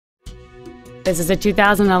This is a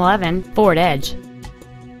 2011 Ford Edge.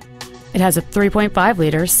 It has a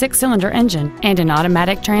 3.5-liter six-cylinder engine and an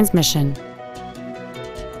automatic transmission.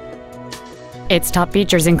 Its top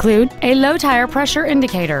features include a low tire pressure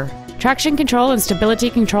indicator, traction control and stability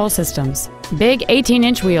control systems, big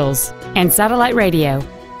 18-inch wheels, and satellite radio.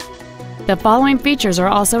 The following features are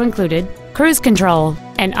also included: cruise control,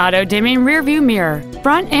 an auto-dimming rear-view mirror,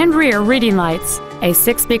 front and rear reading lights, a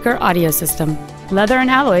 6-speaker audio system, leather and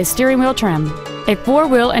alloy steering wheel trim, a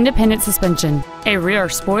 4-wheel independent suspension, a rear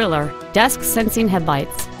spoiler, dusk-sensing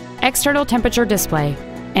headlights, external temperature display,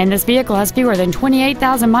 and this vehicle has fewer than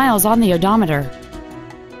 28,000 miles on the odometer.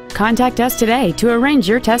 Contact us today to arrange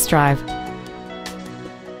your test drive.